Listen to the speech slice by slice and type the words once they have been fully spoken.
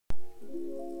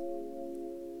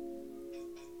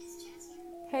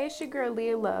Hey, it's your girl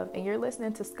Leah Love, and you're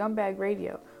listening to Scumbag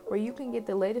Radio, where you can get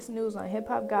the latest news on hip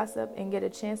hop gossip and get a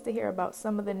chance to hear about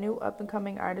some of the new up and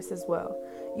coming artists as well.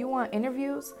 You want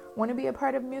interviews? Want to be a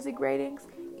part of music ratings?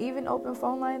 Even open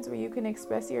phone lines where you can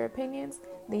express your opinions?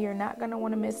 Then you're not going to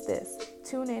want to miss this.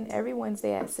 Tune in every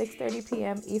Wednesday at 6:30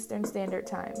 p.m. Eastern Standard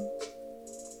Time.